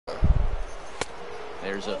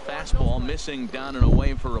There's a fastball missing down and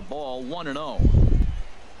away for a ball. 1-0.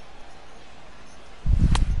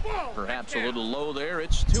 Perhaps a little low there.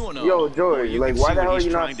 It's 2-0. Yo, George, like, why the hell are you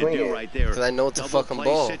not swinging? Right there. Because I know it's a fucking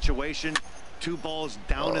ball. Situation. 2 balls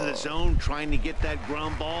down in the zone, trying to get that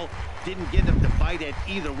ground ball. Didn't get him to bite at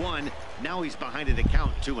either one. Now he's behind at the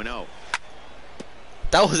count, 2-0.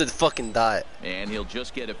 That was a fucking dot. And he'll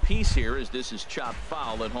just get a piece here as this is chopped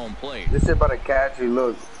foul at home plate. This is about to catch you,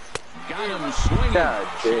 look. Got him swinging. God,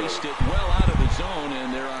 chased it well out of the zone,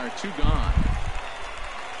 and there are 2 gone.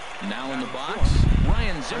 Now in the box,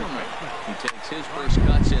 Ryan Zimmerman. He takes his first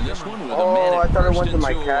cuts in this one with a man I at thought it first went to and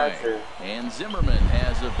my 2 away. catcher. And Zimmerman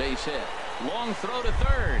has a base hit. Long throw to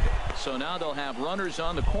third. So now they'll have runners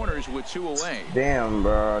on the corners with 2 away. Damn,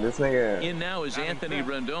 bro. This nigga. In now is Anthony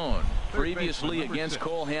Rendon. Previously against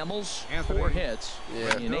Cole Hamels, 4 hits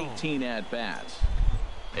in 18 at-bats.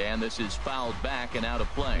 And this is fouled back and out of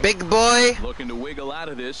play. Big boy. Looking to wiggle out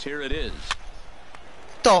of this. Here it is.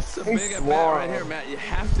 It's a big at bat right here, Matt. You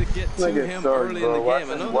have to get to him early in the game.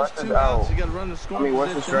 I know there's 2 outs. You got to run the scoring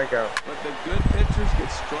what's the strikeout? But the good pitchers get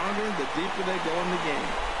stronger the deeper they go in the game.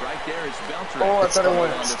 Right there is Beltran. I thought it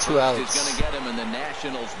went. It's 2 outs. He's going to get him in the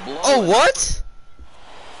Nationals blow. Oh, what?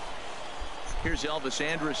 Here's Elvis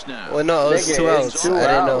Andrus now. Well, no, it was 2 outs.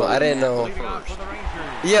 I didn't know. First.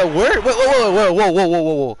 Yeah, where?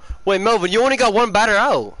 Whoa. Wait, Melvin, you only got 1 batter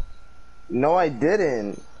out. No, I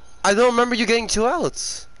didn't. I don't remember you getting 2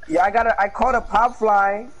 outs. Yeah, I caught a pop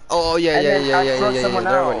fly. Oh, yeah.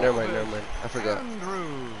 Never Mind. I forgot.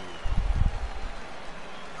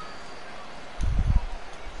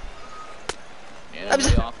 And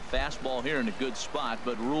lay off fastball here in a good spot,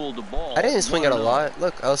 but ruled the ball. I didn't swing it a lot.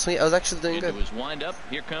 Look, I was actually doing good. Into his windup.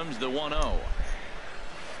 Here comes the 1-0.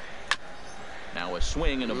 Now a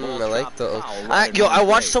swing and a ball. I like those. Right I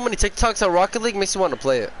watched so many TikToks on Rocket League, makes me want to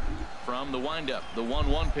play it. From the windup, the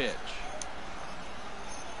 1-1 pitch.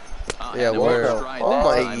 Yeah, word. Oh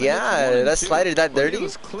my god, that slider that dirty? He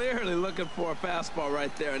was clearly looking for a fastball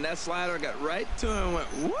right there, and that slider got right to him and went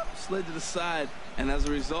whoop, slid to the side, and as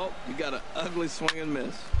a result, you got an ugly swing and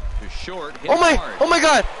miss. To short. Oh my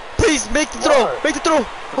god! Please make the throw! Make the throw!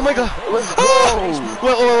 Oh my god!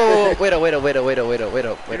 Oh! Wait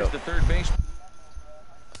up. Here's the third base.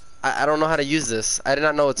 I don't know how to use this. I did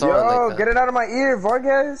not know it's on like that. Get it out of my ear,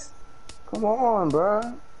 Vargas. Come on, bro.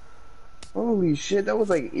 Holy shit, that was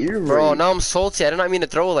like ear rape. Bro, now I'm salty. I did not mean to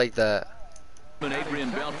throw like that. Adrian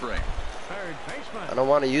Beltre. I don't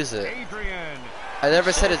want to use it. I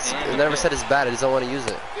never said it's bad. I just don't want to use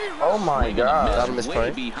it. Oh my god.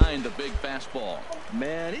 Way behind the big fastball.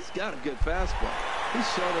 Man, he's got a good fastball. He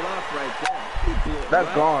showed it off right there. He blew it That's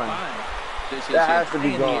right gone. by. That has to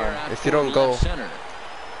be gone. If you don't go,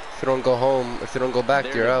 if you don't go home, if you don't go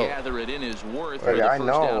back, you're out. Gather it in his worth Okay, I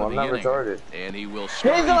know. I'm not retarded. And he will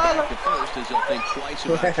scurry back to first as he'll think twice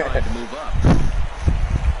about trying to move up.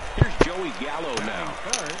 Here's Joey Gallo now.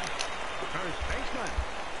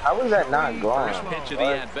 How was that not gone? First pitch of the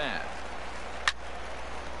at-bat.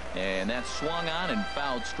 And that's swung on and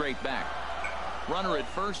fouled straight back. Runner at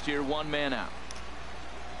first here, 1 man out.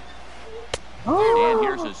 And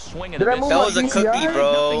here's a swing and a miss. That was a cookie,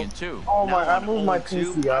 bro. Oh my, I moved my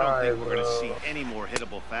PCI, I don't think we're going to bro. see any more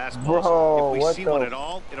hittable fastballs. Bro, if we what see the- one at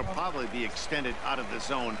all, it'll probably be extended out of the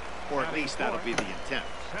zone, or at least that'll be the intent.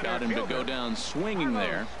 Got him to go down swinging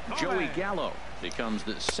there. Joey Gallo becomes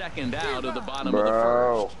the second out of the bottom of the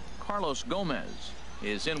Bro. first. Carlos Gomez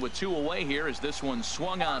is in with 2 away here as this one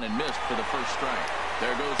swung on and missed for the first strike.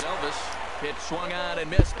 There goes Elvis. Pitch swung on and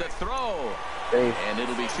missed the throw. Safe. And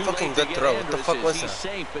it'll be too Fucking late good to get throw. What the Andrus fuck as was he's that?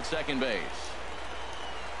 safe at second base.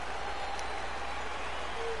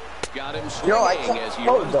 Got him swinging Yo, I as can't he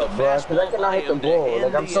hold runs the up, bro, because I fastball cannot by hit the him to ball. end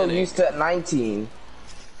Like, I'm the so inning. used to 19.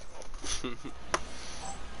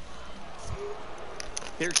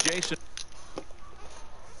 Here's Jason.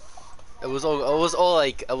 It was all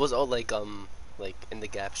like in the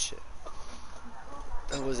gap shit.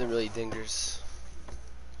 It wasn't really dingers.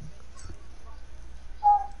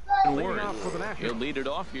 Ward. He'll lead it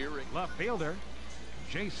off here. Left fielder,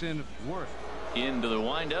 Jason Worth. Into the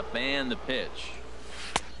windup and the pitch.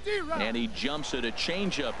 And he jumps at a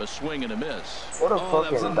changeup, a swing and a miss. What a Oh,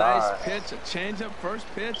 that was a fucking nice dive. pitch, a changeup, first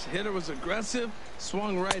pitch. Hitter was aggressive,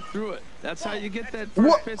 swung right through it. That's how you get that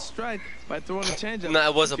first pitch strike, by throwing a changeup. Nah,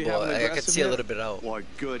 it was a If you ball. have an I could aggressive see a hitter. little bit out. Boy,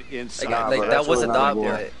 good inside. Nah, Like bro, that that's was a really dot, not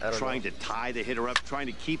but a I don't know. Trying to tie the hitter up, trying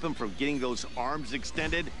to keep him from getting those arms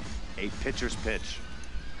extended. A pitcher's pitch.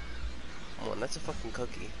 Come on, that's a fucking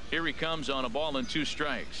cookie. Here he comes on a ball and 2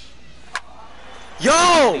 strikes.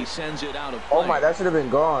 Yo! He sends it out of play. Oh my, that should have been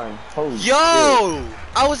gone. Holy Yo!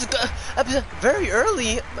 I was very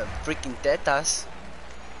early. My freaking tetas.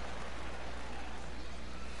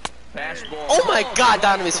 Fastball. Oh my God,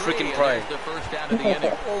 Donovan's freaking prime. The first out of the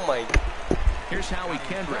inning. Oh my. Here's Howie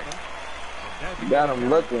Kendrick. Got him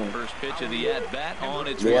looking. First pitch of the at-bat on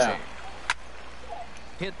its Yeah. way.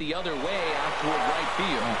 Hit the other way out toward right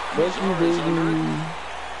field. Thank you, Mazara's baby. under it.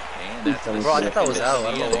 And that's the Bro, I thought that was second out. I of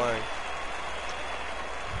don't the know inning. why.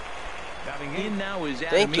 In now is Adam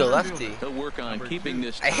Thank you, Eaton. lefty. He'll work on keeping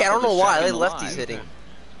this. I top don't of the know why. I second like alive. lefties hitting.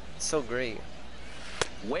 It's so great.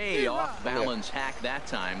 Way off balance hack that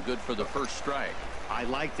time. Good for the first strike. I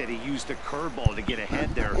like that he used the curveball to get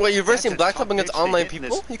ahead there. Wait, you're versing That's a Blacktop tough against pitch to online hit in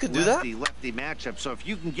people? this You could do that? lefty matchup. So if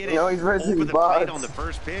you can get it No, he's versing over the bots. plate on the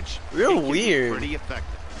first pitch, You're it can be weird. pretty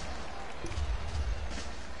effective.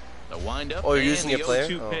 The windup. Oh, you're and using the your player?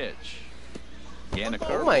 0-2 Oh. pitch. And a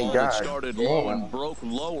Oh my curveball that God. started low Damn. and broke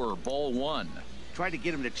lower. Ball one. Tried to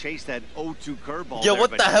get him to chase that 0-2 curveball. Yo, there, what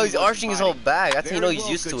but the hell? he He's wasn't arching his whole biting. back. That's how you know Very he's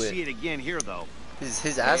well used could to see it. it again here, though.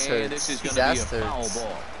 His ass And hurts. this is His going to be ass a foul hurts.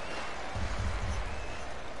 ball.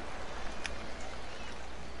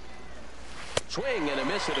 Swing and a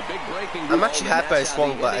miss at a big breaking I'm ball, actually and happy I that's how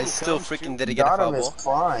swung, the but I inning still comes to- freaking didn't get a foul Got him is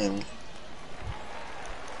ball. prime.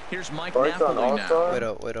 Here's Mike Or it's on Napoli now.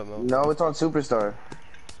 All-Star? Wait up, Mo. No, it's on Superstar.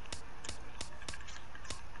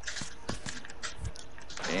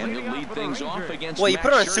 And to lead things off against Wait, you put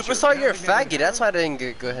it on Max Scherzer. Superstar? You're a faggot. That's why I didn't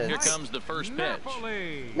go Here ahead. comes the first pitch.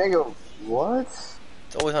 Nigga, what?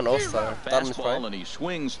 It's always on All-Star. Thought him was Fastball, fine. and he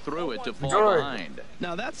swings through it to fall George. behind.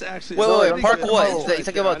 Now that's actually. Wait, Park what? Right You there.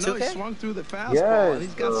 talking about I know 2K? he swung through the fastball Yes, and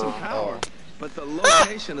he's got some power. Oh. But the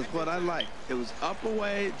location is what I like. It was up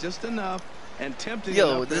away just enough and tempting. Yo,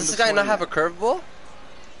 enough for him does this to guy swing not have a at. curveball?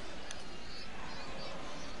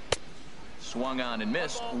 Swung on and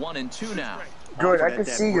missed. 1-2 now. George, I That can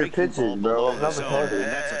see your breaking pitches, ball bro. below I've the never zone, had and it.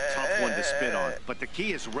 that's a tough one to spit on. But the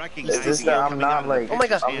key is recognizing just it that I'm coming not out of the like- Oh my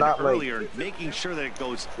God. pitcher's I'm hand not like- earlier, making sure that it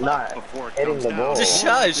goes Not up before it hitting comes the down. ball. Just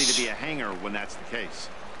More likely shush. to be a hanger when that's the case.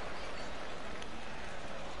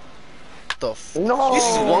 The f. No. You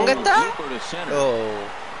swung at that? Deeper to center. Oh.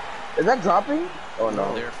 Is that dropping? Oh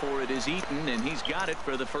no. Therefore, it is Eaton, and he's got it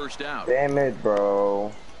for the first out. Damn it,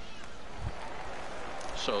 bro.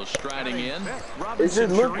 So striding in, It's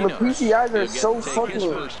just look, the Chirinos. PCIs are He'll get so to take his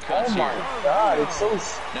fucking. first Oh cuts my here. god, it's so.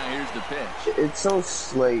 Now here's the pitch. It's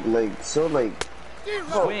so like.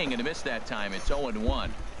 Swing and a miss that time. It's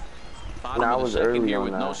 0-1. Bottom Nah, I of the was second early here on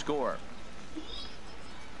with no that. score.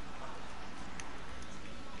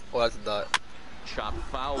 Oh, that's a dot. Chop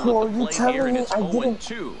foul Oh, with the you plate here, telling and me it's I didn't-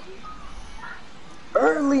 0-2.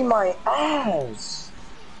 Early my ass.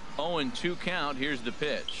 0-2 count. Here's the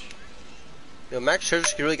pitch. Yo, Max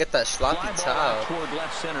Scherzer can really get that Fly sloppy ball out towel. toward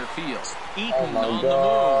left center field. Eaton Oh my on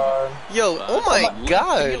god. Yo, oh my Left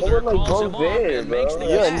god. fielder They were like calls both him off there, and makes bro.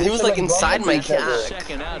 the Yeah, and he catch. was like inside my Each other. cat.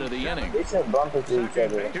 Second out of the inning. They should bump into each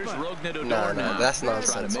other. Here's Rougned Odor Nah, now. that's Trying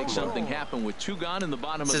nonsense. to make Come something on. happen with 2 gone in the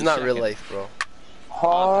bottom This of is the not second. real life, bro. Up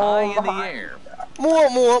high in the Oh, air.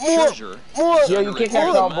 More. Scherzer yo, you can't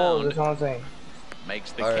catch all balls. That's what I'm saying.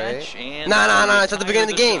 makes the Alright. catch and Nah. It's at the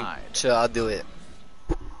beginning of the retires game. side. Chill, I'll do it.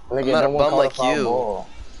 Nigga, not a no one bum caught like foul you. ball.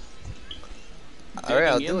 Alright,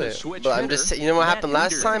 I'll Digging in do the it. switch But I'm just hitter, saying, you know what Matt happened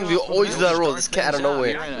last Nieder. time? We always do that rule. This cat out of Starts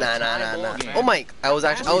nowhere. things out here in a Nah. tie-ball game. Oh my, I was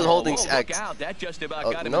holding Whoa, X. look out. That just about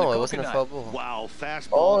Oh, got him in no, the it wasn't a coconut. foul ball. Wow, fastball.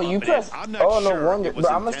 Oh, up you and press. in. I'm not Oh, no sure wonder. it was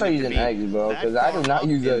Bro, I'm gonna start intended using to be X, bro, that because I do far not up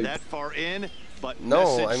use and X. that far in, but No,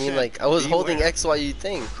 message I mean sent. like I was holding Beware. X while you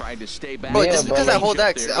think. Tried to stay back. Bro, Yeah, just but because I like- hold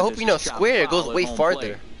X, I hope you know square, it goes way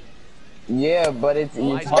farther. Yeah, but it's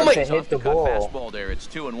Wide hard my- to hit the ball. Fastball there. It's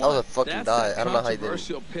 2-1. That was a fucking That's die. that I don't know how you did it.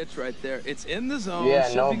 controversial pitch right there. It's in the zone. Yeah,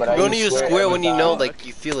 should no, be but I You called only use square square when you every know, time. like,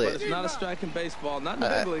 you feel But it. it's not a strike in baseball, not in the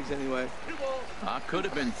big leagues anyway. Could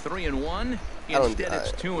have been 3-1. I don't. Instead,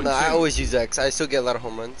 it's 2-2. No, I always use X. I still get a lot of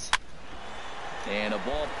home runs. And a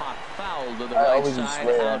ball pop foul to the I right always use side,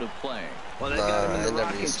 square. out of play. Well, they Nah, got him I in the never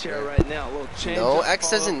rocking use chair square. right now. A little change. No, X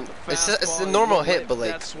doesn't. It's a normal hit, but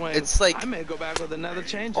like it's like. I may go back with another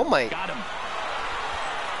change. Oh my. Got him.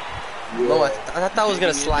 No, I thought I was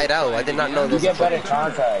gonna slide out. I did not know You those. get better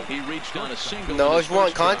contact. He reached on a single. No, with if his you want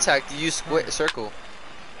first try. contact, you use square circle.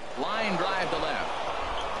 Line drive to left.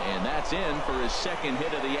 And that's in for his second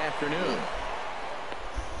hit of the afternoon.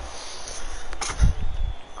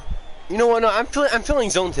 You know what? No, I'm feeling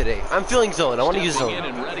zone today. I'm feeling zone. I want to use Stepping zone.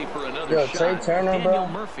 in and ready for another Yo, shot. Trey Turner, Daniel bro.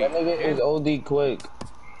 Murphy. That nigga is OD quick.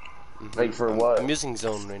 Like for what? I'm using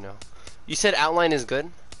zone right now. You said outline is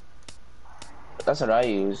good. That's what I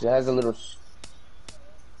use. It has a little.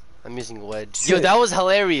 I'm using wedge. Yo, that was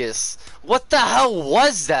hilarious. What the hell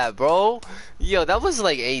was that, bro? Yo, that was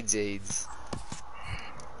like AIDS.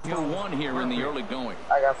 You're one here in the early going.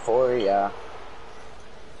 I got 4, yeah.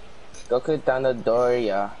 Go kick down the door,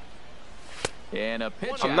 yeah. And a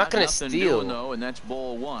pitch I'm not gonna nothing steal. doing, though, and that's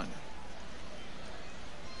ball one.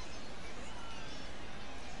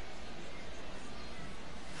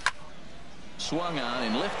 Swung on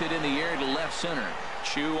and lifted in the air to left center.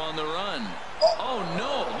 Chu on the run. Oh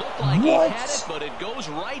no, looked like he had it, but it goes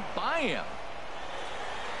right by him.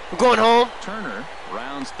 I'm going home. Turner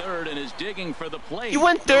rounds third and is digging for the plate. You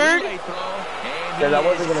went third? Because I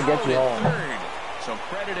wasn't going to get you home. Third. So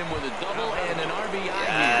credit him with a double and an RBI.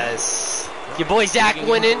 Yes. Your boy Zach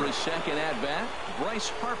winning. For his second at bat, Bryce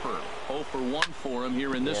Harper 0 for 1 for him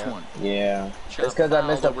here in this one. Yeah. It's because I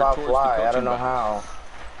missed a pop fly. I don't know how.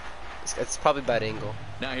 It's probably bad angle.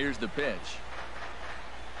 Now here's the pitch.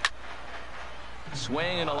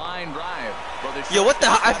 Swing and a line drive. Yo, what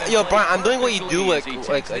the? Yo, Brian, I'm doing what you do, like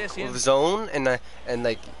with zone and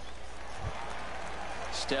like.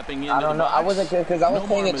 Stepping I don't know. I wasn't because I was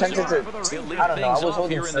paying attention to. I don't know. I was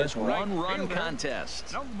holding here in this circle. one-run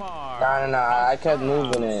contest. No. I kept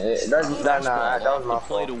moving it. That was my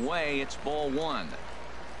Played fault. away. It's ball one.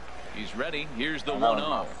 He's ready. Here's the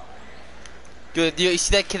 1-0. Good. You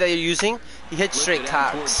see that kid that you're using? He hit straight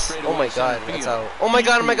cocks. Oh my god, that's how. Oh my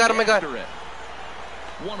god. Oh my god. Oh my god.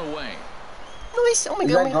 One away. No, he's. Oh my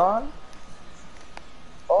Is god. that gone?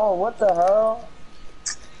 Oh, what the hell?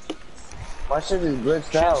 My shit is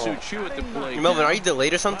glitched out. Melvin, are you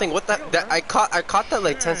delayed or something? What that I caught that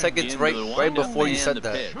like 10 seconds right before you said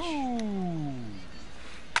that.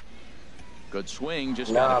 Good swing,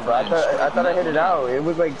 just nah, but I thought I hit it out. It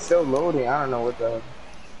was like still loading. I don't know what the.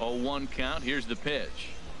 0-1 count. Here's the pitch.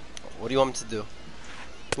 What do you want me to do?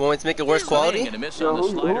 You want me to make it worse quality? Yo,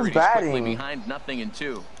 who's batting? Behind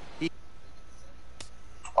 0-2.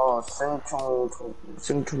 Oh,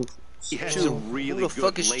 Sing. He had some really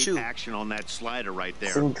good late Chu? action on that slider right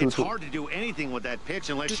there. It's hard to do anything with that pitch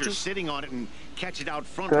unless you're sitting on it and catch it out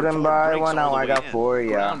front. Couldn't buy one out. I got 4,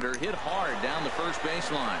 yeah. Grounder hit hard down the first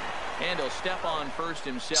baseline. And he'll step on first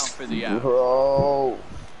himself for the out. Bro.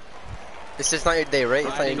 It's just not your day, right?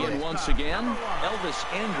 It's not your day. Once again, Elvis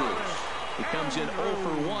Andrews. He comes in 0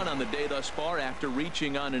 for 1 on the day thus far after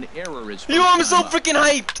reaching on an error. Yo, I'm so freaking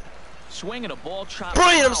hyped! Swinging a ball chop.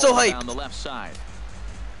 Brian, I'm so hyped! Down the left side.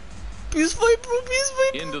 Peace fight, bro. Peace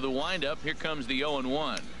fight. Into the windup. Here comes the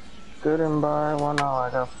 0-1. Couldn't buy one out. I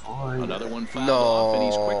got 4. Another one fouled off, and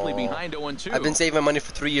he's quickly behind 0-2. I've been saving my money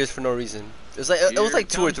for 3 years for no reason. It was like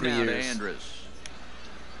 2 or 3 years.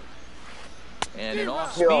 And an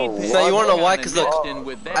off-speed pitch. So you wanna know why? Cause look,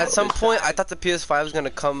 at some point I thought the PS5 was gonna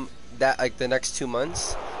come that like the next 2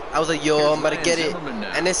 months. I was like, yo, I'm about to get it,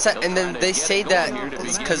 and it said, and then they say that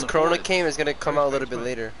because Corona came, it's gonna come out a little bit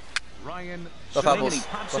later. No fouls,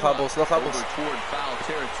 no fouls, no fouls.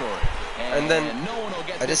 And then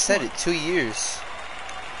I just said it, 2 years.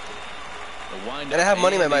 And I have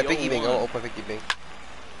money in my piggy bank. I'll open my piggy bank.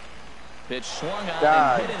 Pitch swung on.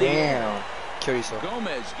 God damn. Curious.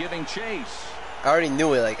 Gomez giving chase. I already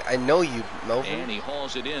knew it. Like I know you, Melvin. And he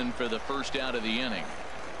hauls it in for the first out of the inning.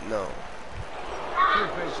 No.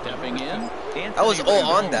 Stepping in. I was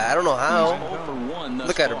all on that. I don't know how.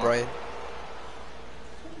 Look at it, Brian.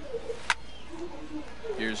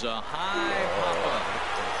 Here's a high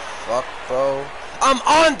pop-up. Fuck, bro. I'm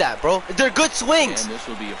on that, bro. They're good swings. And this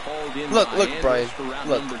will be hauled in. Look, Brian.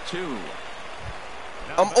 Look.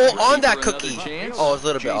 I'm all on that cookie. Oh, it's a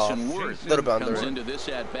little bit off. A little bit under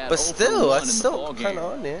it. But still, that's still kind of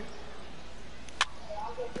on there.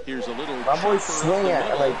 Here's a little. My boy's swinging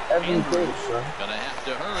at like every pitch, bro. Gonna have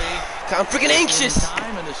to hurry. I'm freaking anxious.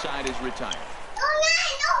 Time and the side is retired.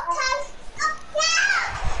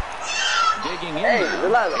 Digging in. Hey,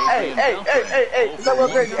 relax. Hey. It's not real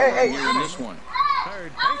crazy. Hey. In this one.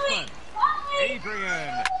 Third baseman,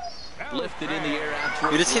 Adrian. Lifted in the air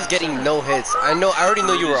out. Dude, this kid's getting no hits. I already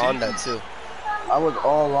know you were on that too. I was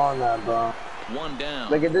all on that, bro. One down.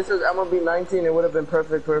 Like if this was MLB 19, it would have been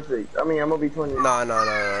perfect. I mean MLB 20. No.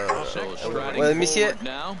 Wait, let me see it.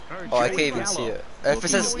 Now, oh, I can't even see it. If it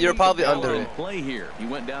says you're probably under it. Play here. He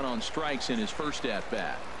went down on strikes in his first at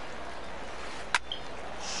bat.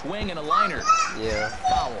 Swing and a liner. Yeah.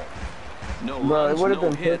 Foul. No bro, runs, it would have no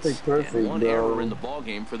been hits, perfect, and one bro. error in the ball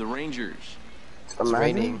game for the Rangers. It's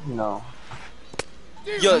raining. No.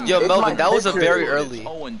 Yo, Melvin, that was a very early.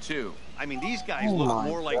 0-2. I mean, these guys look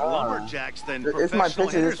more like lumberjacks than It's my professional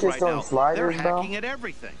pitcher. This hitters kid's right throwing now. sliders, They're bro. hacking at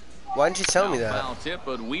everything. Why didn't you tell me that? Foul tip,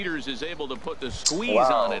 but Wieters is able to put the squeeze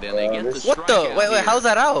on it, and they get the What the? Wait, how's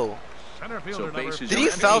that out? So Did he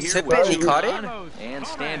foul tip it and he caught it? And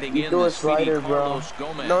standing in threw the a slider, speedy bro. Carlos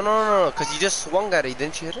Gomez. No, because you just swung at it,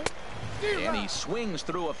 didn't you hit it? And he swings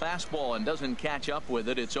through a fastball and doesn't catch up with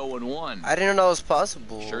it. It's 0-1. I didn't know that was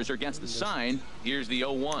possible. Scherzer gets the sign. Here's the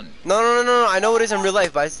 0-1. No. I know it is in real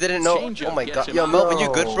life, but I just didn't know. Changeup Oh my gets god. him Yo, out. Melvin,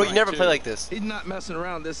 you good, bro? You never play like this. He's not messing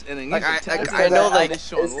around this inning. Like, He's I know, like, he's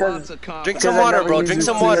showing lots of confidence. drink some water, bro. Drink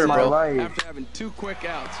some water, bro. After having 2 quick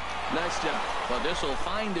outs. Nice job. But this will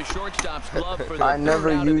find the shortstop's glove for the I never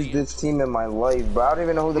third out of used the this team in my life, bro. I don't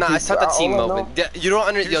even know who the Nah, it's not the team, all I Melvin. know- You don't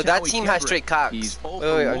understand. Yo, Here's that Howie team has Kendrick. straight cocks. He's Wait, I'm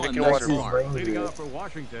 0 for drinking 1 water. thus far. Leading off for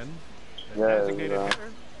Washington. Yeah, Designated bro. hitter.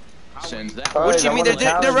 Sends that. Alright, What you I mean? wanna Their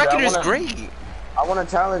challenge- record I is wanna- great. I want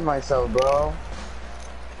to challenge myself, bro.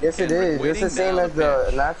 Yes, it Kendrick is. It's waiting the same down as the the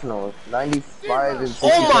pitch. Nationals. 95 and 60.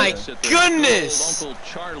 Oh my At the goodness! Uncle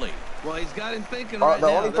Charlie. Well, he's got him thinking The right now.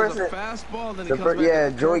 only There's person- a fastball, then he the comes back yeah,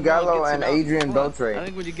 with a Joey curveball, Gallo gets him and out in Adrian front. Beltre. I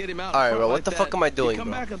think when you get him out in Alright, front bro, what like the fuck that, am I doing, you come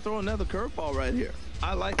bro? back and throw another curveball right here.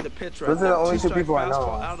 I like the pitch right Those are the now. only two 2-strike people I know.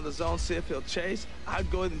 fastball out of the zone, see if he'll chase. I'd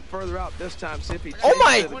go even further out this time, see if he chases Oh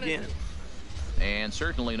my- it again. And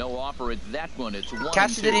certainly no offer at that one. It's 1-2.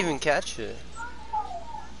 Catcher didn't even catch it.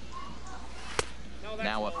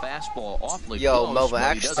 Now a fastball awfully Yo, close. Melvin, but he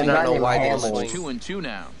actually doesn't I don't get know why it. they It's didn't swing. 2-2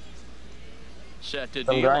 now. Set to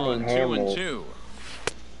Some deal guy on named 2-2.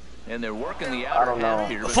 And they're working the I outer don't half know.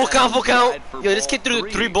 here. but Full count, full that's count. tied for Yo, this ball kid threw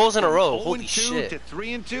 3. 3 balls in a row. 0-2 Holy shit. to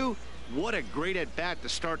 3-2. What a great at bat to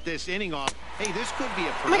start this inning off. Hey, this could be a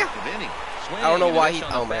my God. productive inning. Swing I don't know and a why miss he-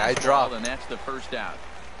 on the oh my, I fastball, dropped. And that's the first out.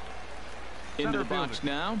 Into the Center box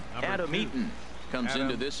fielder, now. number Adam 2. Eaton comes Adam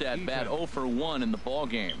into this at bat Eaton. 0 for 1 in the ball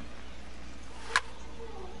game.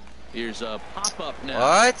 Here's a pop-up now.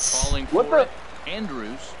 What? Calling What for the- it.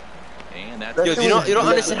 Andrews. And that's Yo, Yo, That's you don't really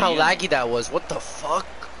understand how good. laggy that was. What the fuck?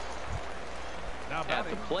 Now At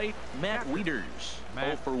batting. the plate, Matt Wieters.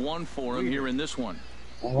 0 for 1 for him here in this one.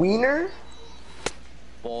 Wiener?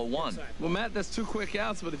 Ball 1. Well, Matt, that's 2 quick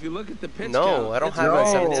outs, but if you look at the pitch No, count, I don't it's have really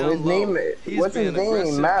it. down No, his low. name- He's what's his being name?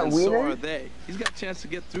 aggressive, Matt and so Wiener? are they. He's got a chance to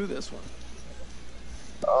get through this one.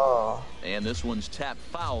 Oh, And this one's tapped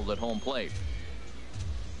foul at home plate.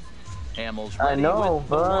 Hamels I ready know, with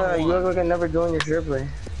the but you 1-1. look like I never doing your shirt play.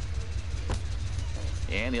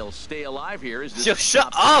 And he'll stay alive here as this Yo, is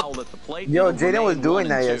shut tapped up! foul at the plate. Yo, It'll Jaden was remain doing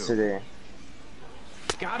that 1-2. yesterday.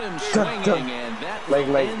 Got him Shut swinging, up. and that Like,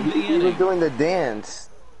 will end the he was inning. doing the dance.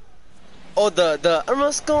 Oh, the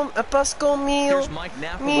Pasco meal. Here's Mike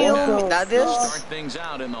Napa Meal. to That is? start things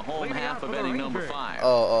out in the home Leading half out of for the inning number Rangers. 5.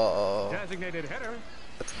 Oh. Designated hitter.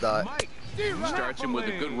 That's that. Mike. Starts him with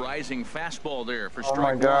a good rising fastball there for Oh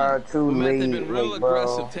my strike god, too Well, Matt, they've late, been real like, bro.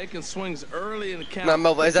 aggressive, taking swings early in the count. Nah,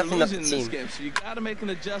 Melvin, it's They're definitely not the losing this team. game, so you got to make an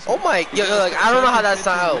adjustment. Oh my, You yo, gotta like, start I don't know how taking that's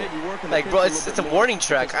not pitches, how. maybe working the Like, pitch bro, a it's little it's a bit warning more.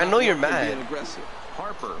 track. It's I not know you're working, being mad. aggressive.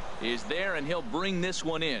 Harper is there, and he'll bring this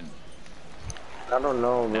one in. I don't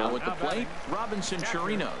know, Now bro. with the plate, Robinson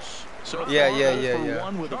Chirinos. So Yeah, far, yeah, 0 yeah, for yeah.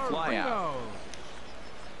 1 with a flyout.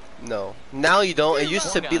 No. Now you don't. It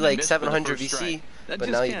used to be Swung on and like missed for the 700 first VC, strike. That but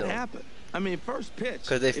just now you can't don't. happen. I mean, first pitch.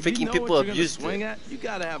 'Cause they If you freaking know people what you're abused gonna swing it. at, you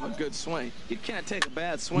got to have a good swing. You can't take a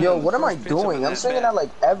bad swing. Yo, on the what am I first pitch of doing? an I'm swinging at-bat. at like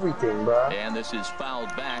everything, bro. And this is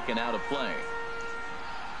fouled back and out of play.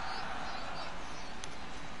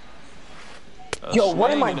 A Yo, what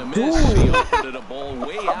am swing I and a miss. doing? He opened it a ball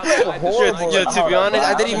way outside the Horrible. strike Yo, to be zone. honest,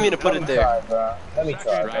 I didn't even mean to put Let it me there. try, bro. Let me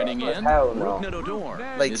try, bro. Riding in, Hell no. Rougned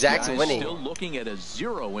Odor. Like, This Zach's guy's winning. Still looking at a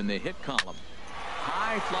 0 in the hit column.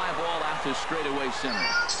 High fly ball out to straightaway center.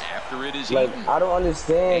 After it is Like, eaten. I don't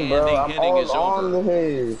understand, And bro. the I'm inning is all on over.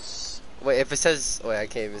 his. Wait, if it says, wait, I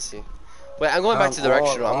can't even see. Wait, I'm going back to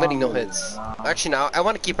directional. I'm getting no hits. Actually, now I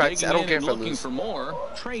want to keep practicing. I don't care if I looking lose. for more.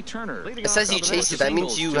 Trey Turner. It says you chased it. That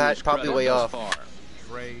means you had probably way off.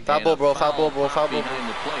 Trey. Foul ball, bro. Foul ball, bro. Foul ball. Behind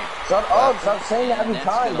the plate. Shut up. Stop saying that every That's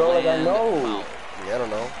time, gonna bro. Like, I land know. foul. Yeah, I don't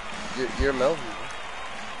know. You're Melvin.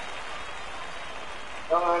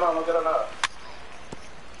 No, good enough.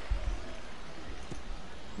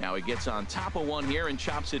 Now he gets on top of one here and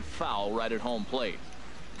chops it foul right at home plate.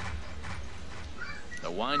 The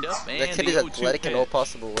windup and That kid the is 0-2 athletic in all pitch.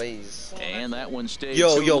 possible ways. And that one stays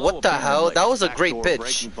Yo, too yo, low, what the hell? apparently. That was a great Backdoor pitch.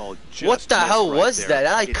 breaking ball just What the hell missed right was there. that?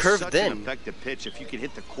 That It's curved such an in. effective pitch if you can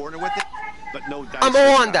hit the corner with it, but no dice. I'm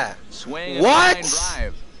this on time. that. Swing and What? line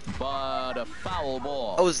drive, but a foul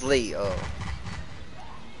ball. I was late. Oh.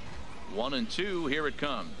 1-2. Here it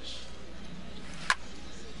comes.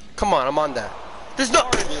 Come on, I'm on that. There's no.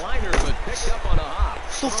 Hard liner, but picked up on a hop.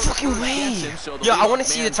 No fucking way. Gets him, so the Yo, I want leadoff to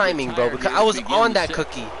see the man's timing, bro, retired because here I to was begin on the that sixth.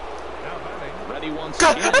 cookie. Now batting. Ready once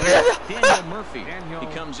God. again. Daniel Murphy. Daniel He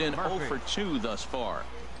comes in 0 Murphy. for 2 thus far.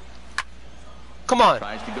 Come on.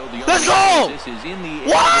 Tries to go the Let's other way. go! This is in the air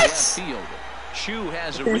What? left field. Chu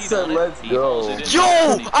has a He read said, on it. "Let's He go." hauls it in Yo,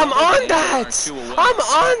 and he I'm covers on it. that. They are 2 away. I'm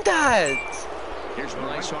on that. Here's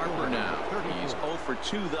Bryce Harper now. He's 0 for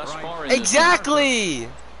 2 thus far. In exactly.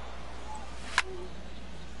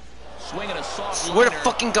 Swinging a soft Where the liner.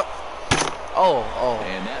 fucking go? Oh.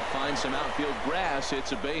 And that finds some outfield grass.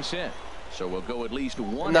 It's a base hit. So we'll go at least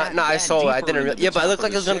one. No, I saw it. I didn't. Yeah, but it looked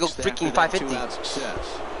like it was gonna go freaking 550.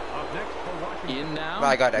 In now.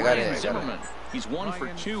 I got it. Zimmerman. He's 1 for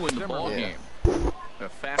 2 in the ball game. A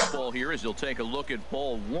fastball here as he'll take a look at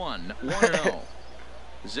ball 1. 1-0.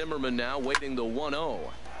 Zimmerman now waiting the 1-0.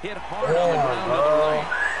 Hit hard on the ground to the right.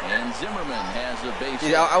 And Zimmerman has a base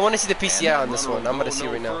hit. Yeah, I want to see the PCI on this one. I'm gonna see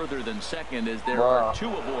right now. Further than second as there are 2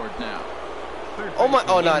 aboard now. Oh my!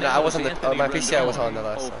 Oh no! I wasn't. My PCI was on the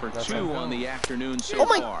last time. For 2 on the afternoon so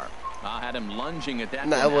far. I had him lunging at that.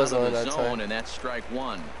 No, it was on the that zone, time. and that's strike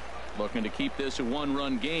 1. Looking to keep this a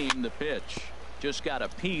 1-run game. The pitch just got a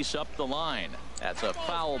piece up the line. That's a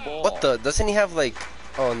foul ball. What the? Doesn't he have like?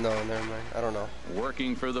 Oh no! Never mind. I don't know.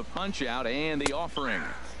 Working for the punch out and the offering.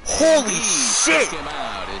 Holy shit! Him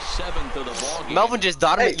out is 7th of the ball game. Melvin just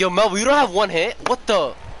dotted me. Yo, Melvin, you don't have 1 hit. What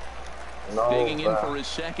the? No, Digging in for his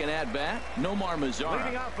second at bat, Nomar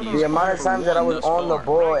Mazara. The amount of times that I was on the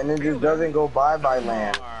ball and it just doesn't go by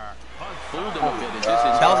land. Fooled him a bit as this is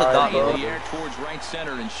That was a dot, in bro. the air towards right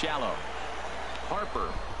center and shallow. Harper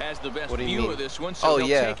has the best What do you view mean? of this one, so he'll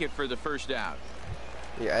yeah. take it for the first out.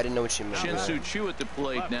 Yeah, I didn't know what you meant. Shin-Soo Choo at the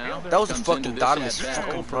plate now. That was a Comes fucking into dot. this It's at-bat,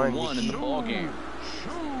 fucking 0 for prime. 1 in the ball game.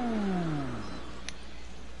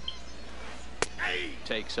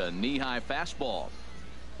 Takes a knee-high fastball.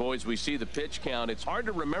 Boys, we see the pitch count. It's hard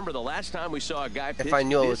to remember the last time we saw a guy pitch I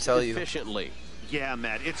knew, I would this tell you. efficiently. Yeah,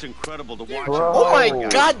 Matt, it's incredible to watch. Bro. Oh my Oh.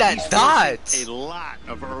 God, that He's dot! facing a lot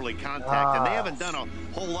of early contact, and they haven't done a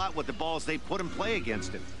whole lot with the balls they put in play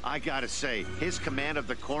against him. I gotta say, his command of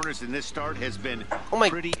the corners in this start has been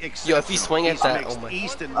pretty exceptional. Yo, if you swing at He's that, mixed oh my.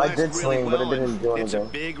 east and I west did really swing, but it well, didn't do and it's a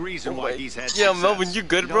anything. big reason why he's had Yeah, success. Melvin, you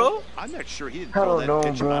good, bro? I'm not sure he didn't I throw don't that know,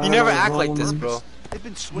 pitch bro. about You it. never act like this, bro. They've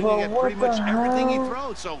been swinging Bro, at what pretty the much everything he hell?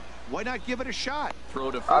 throws, so why not give it a shot? Throw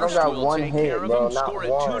to first I don't got will one take hit, care of bro, him. not Score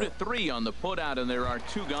one. at 2-3 on the putout, and there are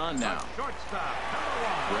 2 gone now. Shortstop,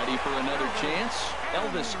 Ready for another chance?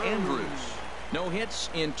 Elvis Andrews. No hits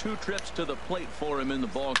in 2 trips to the plate for him in the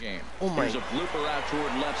ball game. Oh my. Here's a blooper out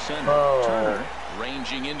toward left center. Oh. Turner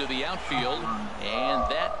ranging into the outfield, and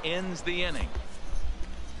that ends the inning.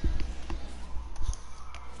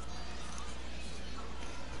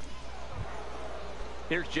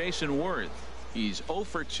 Here's Jason Worth. He's 0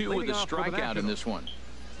 for 2 with a Leading off for the strikeout in this one.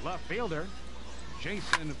 left fielder,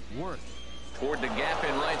 Jason Worth. Toward the gap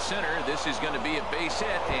in right center. This is going to be a base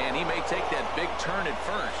hit, and he may take that big turn at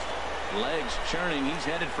first. Legs churning. He's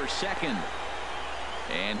headed for second.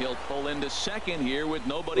 And he'll pull into second here with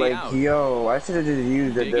nobody out. Yo, I should have just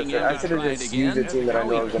used a Digging different. I in to should have try just it used a again. team that I know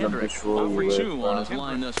Joey is gonna Hendrick, destroy 0 you for with. 2 on his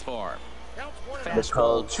line thus far. The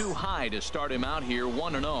Fastball Cubs. too high to start him out here,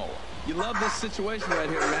 1-0. You love this situation right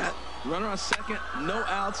here, Matt. Runner on second, no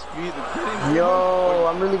outs. You either put him Yo,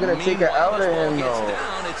 I'm really gonna take it Meanwhile, out of this ball him gets though.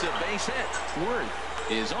 down. It's a base hit.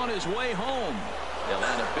 Worth is on his way home. They'll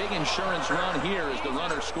add a big insurance run here as the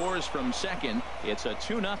runner scores from second. It's a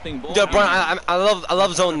 2-0 ball. Yo, Brian, game. I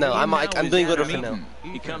love zone now. I'm doing good with it now.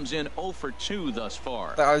 He comes in 0 for 2 thus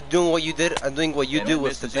far. I'm doing what you did. I'm doing what you And do that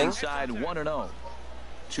with the misses thing. inside 1-0.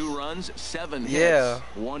 2 runs, 7 hits. Yeah.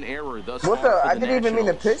 1 error thus What far the? for I the didn't even mean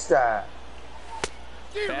to Nationals. pitch that.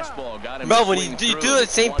 Fastball got him. Melvin, swing you through. do the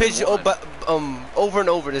same pitch 1-1. over and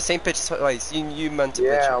over. The same pitch twice. You meant to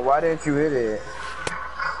pitch Yeah, it. why didn't you hit it?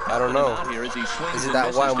 I don't Put him know. out here as he swings Is it and that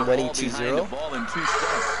misses why the I'm winning ball behind 2-0? the ball in 2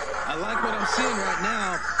 strikes. I like what I'm seeing right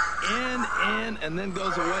now. In, and then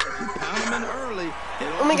goes away. If you pound him in early, it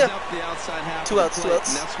Oh my opens God. up the outside half. 2 of the outs, 2 plate, outs.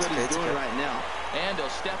 And that's what Okay, he's it's doing good. right now. And he'll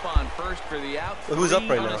step on first for the out. Who's up 3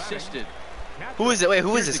 right now? unassisted. Who is it? Wait, who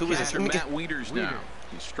is Here's this? the Who is this? catcher, Let me get. Matt Wieters now.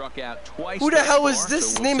 He struck out twice. Who the thus hell is far, this? so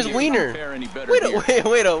His we'll name is see if he Wiener. can fare any better Wait, here.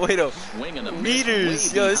 wait. Swing and a miss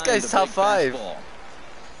Wieters. way Yo, this behind guy's the top big 5. fastball.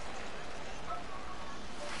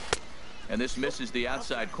 And this misses the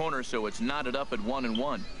outside corner, so it's knotted up at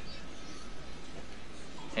 1-1.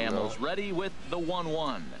 Hamels ready with the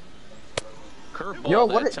 1-1. Curveball Yo,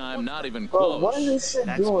 that what is- time, not even Bro, close. what is this shit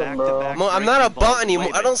That's doing, bro? back-to-back I'm not a breaking balls bot anymore.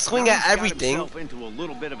 away, I don't but swing now at he's got everything. himself into a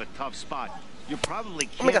little bit of a tough spot. You probably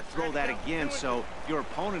Oh my can't God. throw that again, so your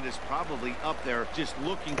opponent is probably up there just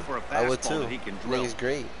looking for a I would fastball too. that he can I think drill. he's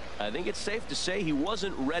great. I think it's safe to say he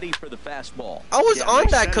wasn't ready for the fastball. I was Yeah, on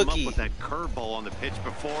they that set him up cookie. with that curveball on the pitch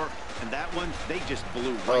before, and that one they just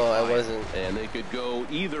blew right Oh, I by it. wasn't. And they could go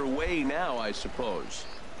either way now, I suppose.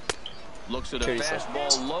 Looks at a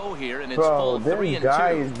fastball low here, and it's Bro, full 3 this and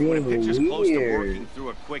guy 2. is being When a pitcher's close to weird. working through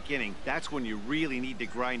a quick inning, that's when you really need to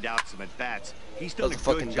grind out some at-bats. He's done a That was a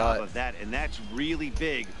good fucking job dot. of that, and that's really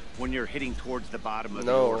big when you're hitting towards the bottom of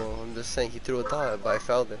the No, order. I'm just saying he threw a dot, but I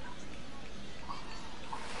fouled it.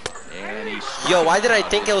 And he's Yo, why did I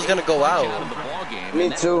think it was gonna go out out? of the ball game.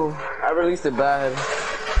 Me too. I released it bad.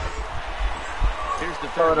 Here's the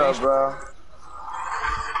Hold third up, base. bro.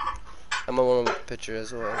 I'm a one pitcher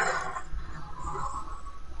as well.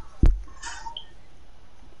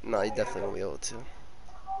 Nah, you definitely won't be able to.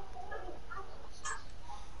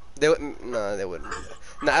 They wouldn't. Nah, they wouldn't.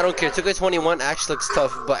 Nah, I don't care. 2K21 actually looks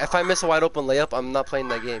tough, but if I miss a wide open layup, I'm not playing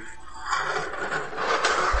that game.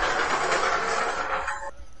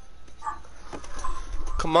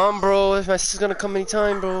 Come on, bro. My sister's gonna come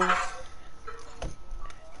anytime, bro.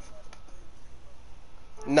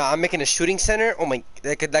 Nah, I'm making a shooting center. Oh my,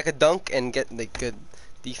 that could dunk and get like good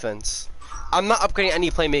defense. I'm not upgrading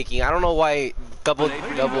any playmaking. I don't know why double EH.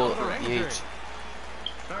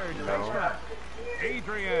 Third baseman,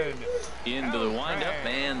 Adrian. Into the windup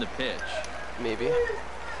and the pitch. Maybe.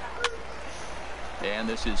 And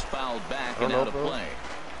this is fouled back I don't and know, out of bro. play.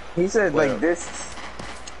 He said Wait like up. this.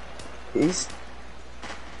 He's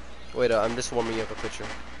Wait, I'm just warming up a pitcher.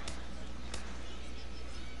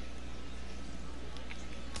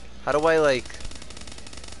 How do I like?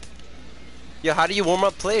 Yo, how do you warm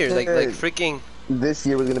up players? Like freaking. this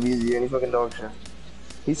year was gonna be his year, and he fucking dog shit.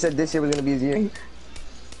 He said this year was gonna be his year.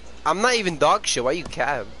 I'm not even dog shit. Why you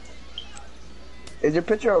cab? Is your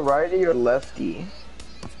pitcher a righty or lefty?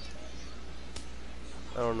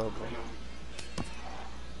 I don't know, bro.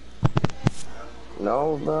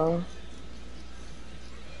 No, bro.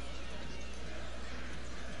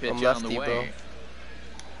 Pitch I'm on lefty, the way. bro.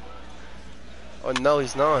 Oh no,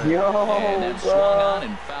 he's not. Yo, And that swung on bro.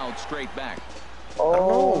 and fouled straight back.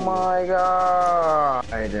 Oh my god.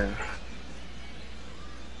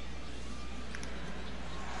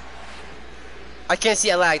 I can't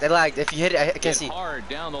see. I lagged. If you hit it, I can't Hit see. hard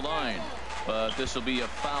down the line, but this will be a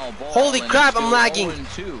foul ball. Holy and crap! it's I'm still lagging.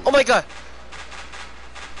 0-2. Oh my god.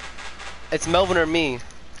 It's Melvin or me.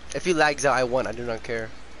 If he lags out, I won. I do not care.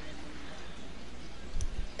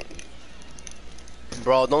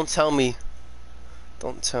 Bro, don't tell me.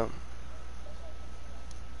 Don't tell me.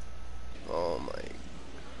 Oh my.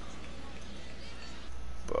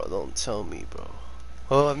 Bro, don't tell me, bro.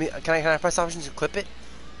 Oh, I mean, can I press options to clip it?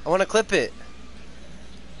 I want to clip it.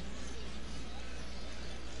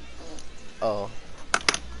 Oh.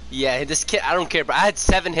 Yeah, this kid, I don't care, bro. I had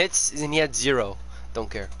 7 hits and he had 0. Don't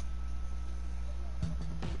care.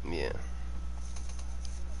 Yeah.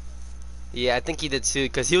 Yeah, I think he did too,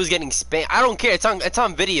 cause he was getting spammed. I don't care. It's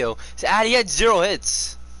on video. So, he had 0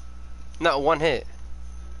 hits, not 1 hit.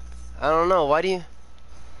 I don't know. Why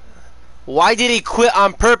did he quit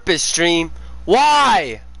on purpose, stream?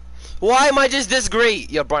 Why? Why am I just this great?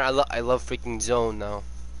 Yo, Brian, I love freaking zone now.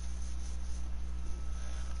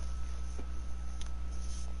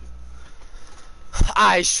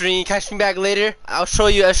 Alright, stream. Catch me back later. I'll show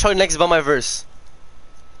you next about my verse.